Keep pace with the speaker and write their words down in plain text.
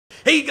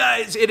Hey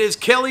guys, it is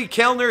Kelly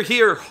Kellner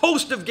here,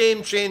 host of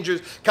Game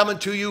Changers, coming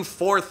to you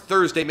for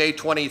Thursday, May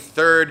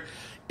 23rd.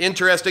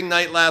 Interesting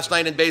night last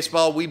night in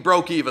baseball. We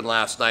broke even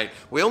last night.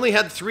 We only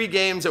had 3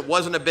 games. It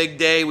wasn't a big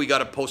day. We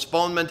got a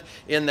postponement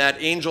in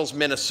that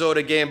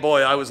Angels-Minnesota game.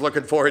 Boy, I was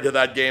looking forward to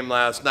that game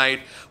last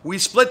night. We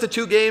split the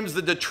 2 games.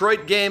 The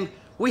Detroit game,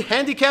 we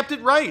handicapped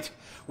it right.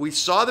 We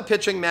saw the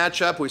pitching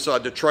matchup. We saw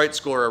Detroit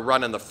score a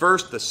run in the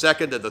first, the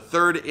second, and the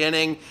third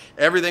inning.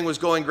 Everything was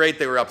going great.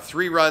 They were up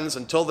 3 runs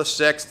until the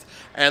 6th,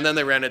 and then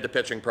they ran into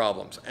pitching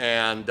problems.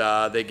 And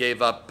they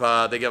gave up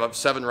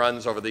 7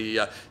 runs over the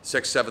 6th,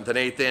 7th, and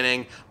 8th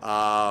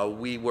inning.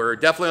 We were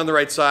definitely on the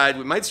right side.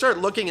 We might start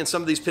looking in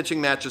some of these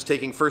pitching matches,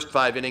 taking first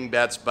 5 inning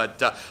bets,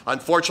 but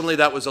unfortunately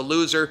that was a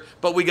loser.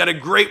 But we got a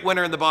great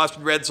winner in the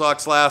Boston Red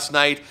Sox last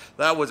night.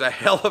 That was a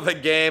hell of a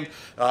game.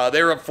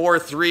 They were up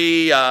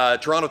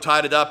 4-3. Toronto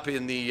tied it up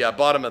in the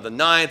bottom of the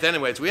 9th.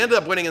 Anyways, we ended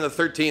up winning in the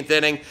 13th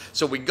inning,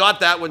 so we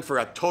got that one for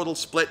a total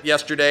split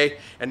yesterday.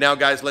 And now,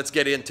 guys, let's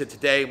get into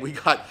today. We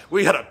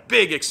got a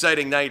big,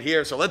 exciting night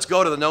here, so let's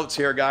go to the notes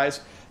here,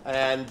 guys,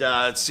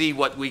 and see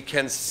what we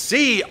can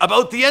see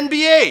about the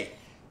NBA.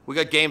 We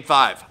got Game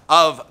 5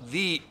 of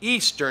the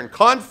Eastern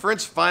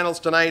Conference Finals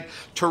tonight.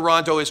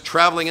 Toronto is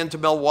traveling into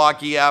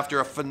Milwaukee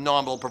after a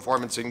phenomenal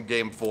performance in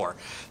Game 4.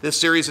 This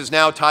series is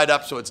now tied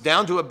up, so it's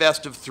down to a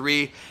best of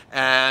 3,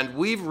 and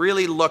we've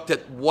really looked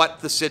at what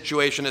the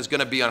situation is going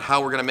to be on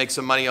how we're going to make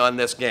some money on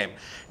this game.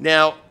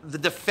 Now, the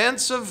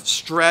defensive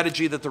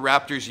strategy that the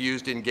Raptors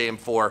used in Game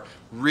 4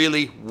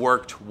 really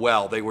worked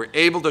well. They were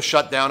able to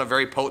shut down a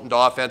very potent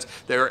offense.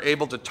 They were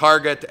able to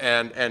target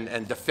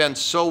and defend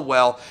so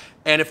well.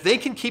 And if they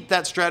can keep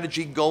that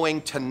strategy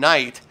going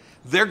tonight,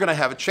 they're going to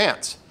have a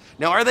chance.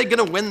 Now, are they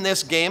going to win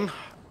this game?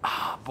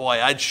 Boy,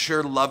 I'd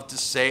sure love to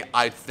say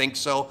I think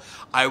so.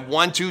 I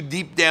want to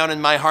deep down in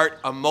my heart.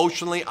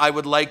 Emotionally, I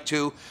would like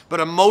to.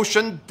 But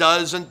emotion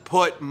doesn't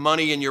put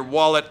money in your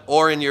wallet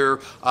or in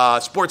your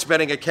sports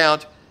betting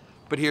account.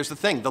 But here's the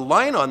thing. The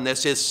line on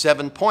this is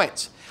 7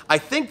 points. I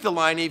think the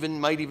line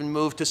might even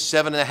move to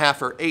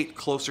 7.5 or 8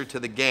 closer to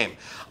the game.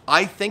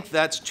 I think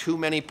that's too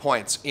many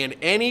points. In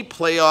any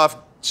playoff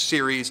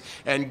series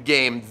and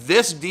game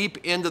this deep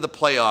into the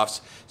playoffs,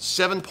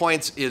 7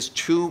 points is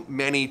too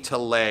many to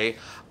lay.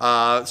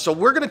 So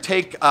we're going to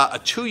take a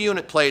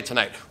 2-unit play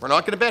tonight. We're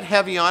not going to bet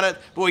heavy on it,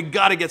 but we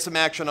got to get some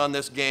action on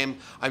this game.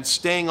 I'm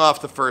staying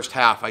off the first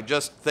half. I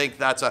just think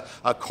that's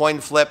a coin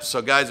flip.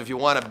 So guys, if you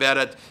want to bet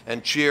it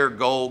and cheer,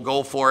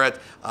 go for it.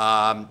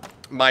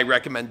 My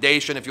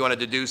recommendation, if you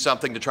wanted to do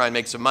something to try and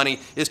make some money,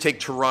 is take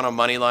Toronto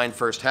money line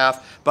first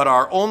half. But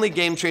our only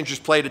Game Changers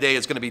play today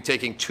is going to be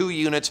taking 2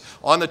 units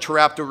on the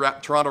Toronto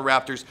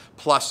Raptors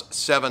plus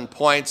 7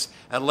 points.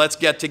 And let's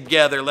get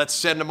together. Let's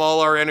send them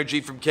all our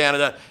energy from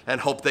Canada and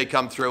hope they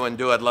come through and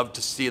do it. I'd love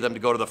to see them to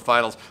go to the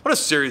finals. What a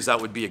series that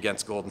would be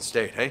against Golden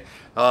State, hey?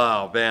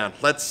 Oh, man.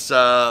 Let's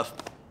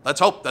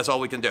hope that's all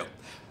we can do.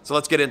 So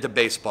let's get into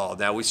baseball.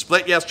 Now, we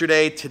split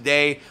yesterday.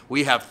 Today,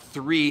 we have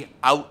 3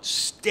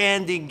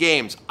 outstanding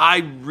games.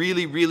 I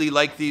really, really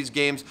like these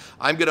games.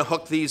 I'm going to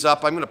hook these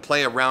up. I'm going to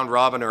play a round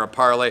robin or a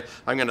parlay.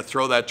 I'm going to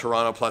throw that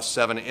Toronto plus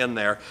 7 in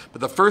there. But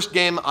the first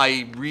game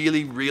I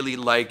really, really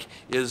like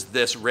is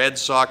this Red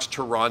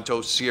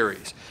Sox-Toronto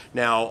series.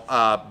 Now,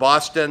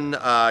 Boston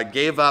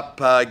gave up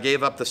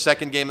the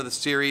second game of the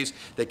series.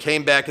 They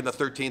came back in the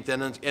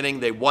 13th inning.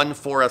 They won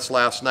for us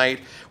last night.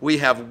 We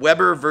have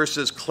Weber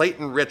versus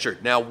Clayton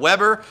Richard. Now,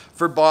 Weber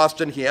for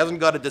Boston, he hasn't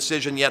got a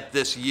decision yet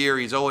this year.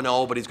 He's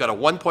 0-0, but he's got a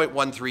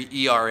 1.13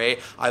 ERA.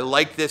 I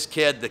like this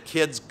kid. The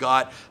kid's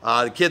got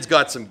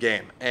some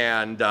game,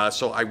 and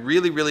so I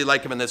really, really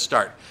like him in this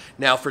start.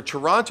 Now, for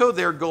Toronto,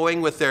 they're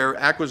going with their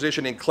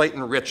acquisition in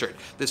Clayton Richard.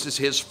 This is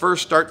his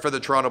first start for the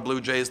Toronto Blue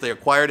Jays. They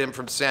acquired him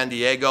from San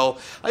Diego.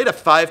 I had a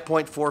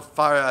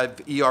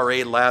 5.45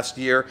 ERA last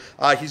year.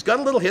 He's got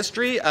a little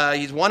history.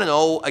 He's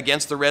 1-0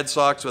 against the Red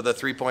Sox with a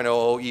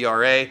 3.00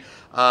 ERA.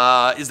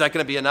 Is that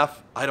going to be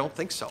enough? I don't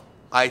think so.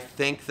 I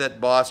think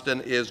that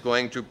Boston is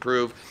going to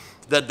prove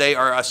that they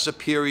are a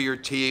superior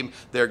team.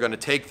 They're going to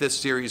take this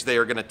series. They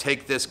are going to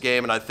take this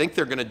game, and I think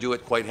they're going to do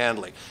it quite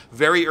handily.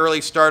 Very early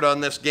start on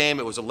this game.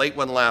 It was a late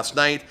one last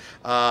night.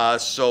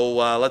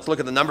 So let's look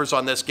at the numbers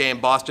on this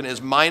game. Boston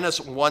is minus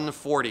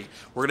 140.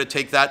 We're going to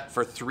take that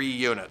for 3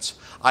 units.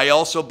 I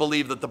also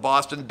believe that the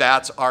Boston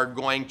bats are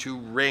going to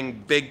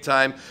ring big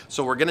time,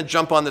 so we're going to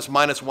jump on this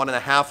minus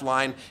 1.5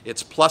 line.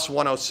 It's plus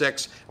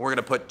 106, and we're going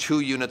to put 2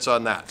 units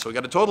on that. So we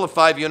got a total of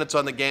 5 units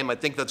on the game. I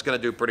think that's going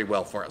to do pretty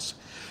well for us.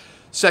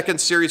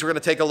 Second series we're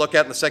going to take a look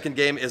at in the second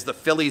game is the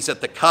Phillies at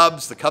the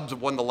Cubs. The Cubs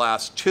have won the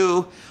last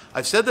 2.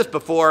 I've said this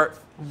before.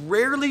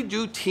 rarely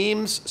do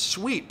teams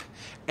sweep.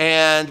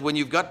 And when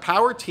you've got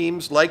power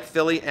teams like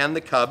Philly and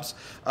the Cubs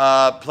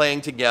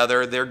playing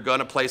together, they're going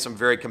to play some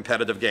very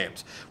competitive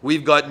games.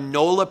 We've got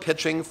Nola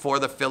pitching for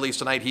the Phillies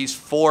tonight. He's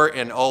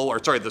 4-0,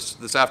 or sorry,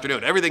 this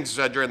afternoon. Everything's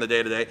during the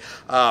day today.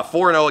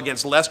 4-0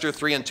 against Lester,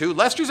 3-2.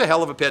 Lester's a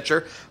hell of a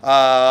pitcher,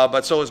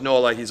 but so is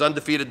Nola. He's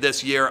undefeated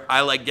this year.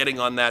 I like getting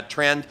on that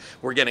trend.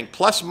 We're getting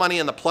plus money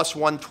in the plus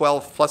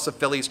 112 plus the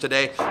Phillies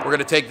today. We're going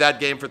to take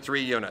that game for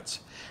 3 units.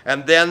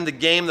 And then the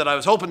game that I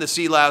was hoping to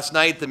see last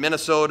night, the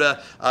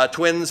Minnesota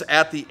Twins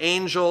at the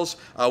Angels.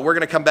 We're going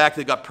to come back.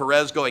 They've got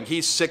Perez going.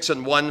 He's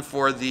 6-1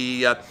 for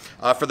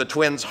the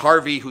Twins.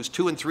 Harvey, who's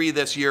 2-3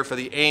 this year for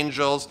the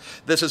Angels.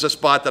 This is a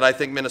spot that I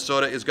think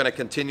Minnesota is going to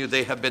continue.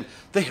 They have been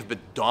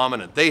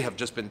dominant. They have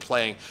just been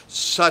playing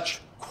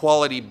such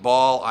quality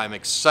ball. I'm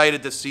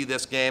excited to see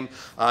this game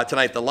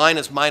tonight. The line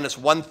is minus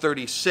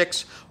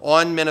 136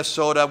 on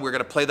Minnesota. We're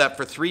going to play that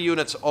for 3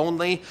 units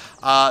only.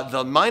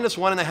 The minus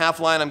 1.5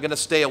 line I'm going to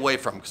stay away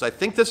from because I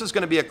think this is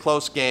going to be a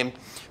close game.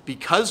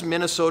 Because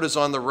Minnesota's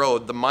on the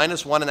road, the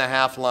minus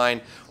 1.5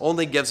 line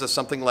only gives us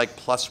something like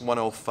plus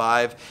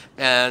 105,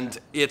 and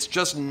it's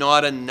just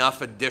not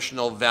enough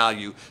additional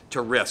value to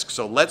risk.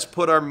 So let's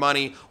put our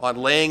money on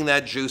laying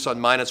that juice on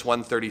minus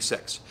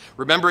 136.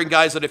 Remembering,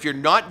 guys, that if you're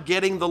not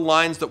getting the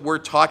lines that we're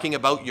talking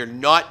about, you're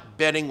not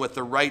betting with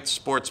the right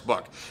sports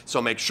book.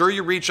 So make sure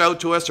you reach out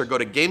to us or go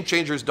to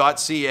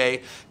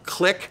gamechangers.ca.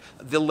 Click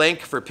the link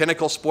for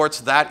Pinnacle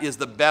Sports. That is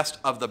the best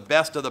of the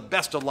best of the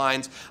best of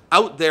lines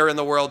out there in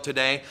the world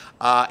today.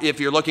 If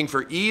you're looking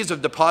for ease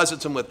of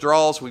deposits and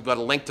withdrawals, we've got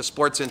a link to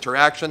Sports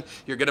Interaction.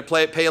 You're going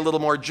to pay a little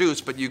more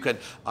juice, but you can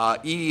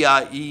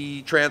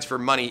e-transfer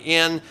money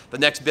in the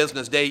next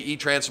business day,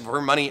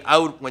 e-transfer money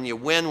out when you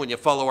win, when you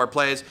follow our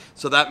plays.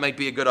 So that might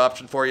be a good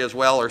option for you as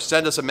well. Or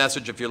send us a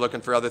message if you're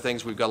looking for other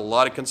things. We've got a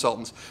lot of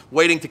consultants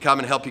waiting to come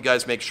and help you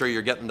guys make sure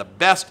you're getting the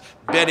best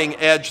betting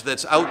edge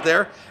that's out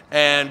there.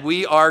 And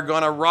we are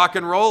going to rock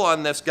and roll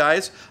on this,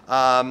 guys.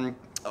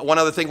 One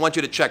other thing I want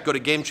you to check, go to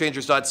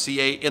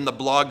gamechangers.ca in the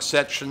blog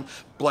section.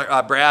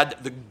 Brad,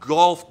 the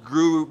golf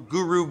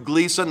guru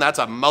Gleason, that's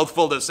a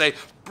mouthful to say.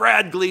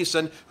 Brad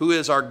Gleason, who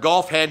is our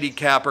golf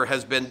handicapper,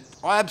 has been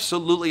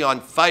absolutely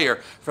on fire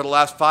for the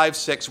last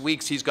 5-6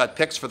 weeks. He's got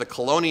picks for the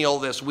Colonial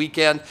this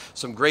weekend,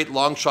 some great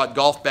long shot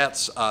golf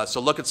bets. So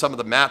look at some of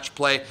the match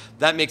play.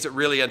 That makes it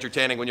really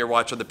entertaining when you're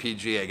watching the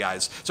PGA,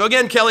 guys. So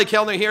again, Kelly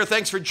Kellner here.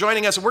 Thanks for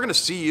joining us, and we're going to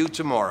see you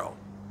tomorrow.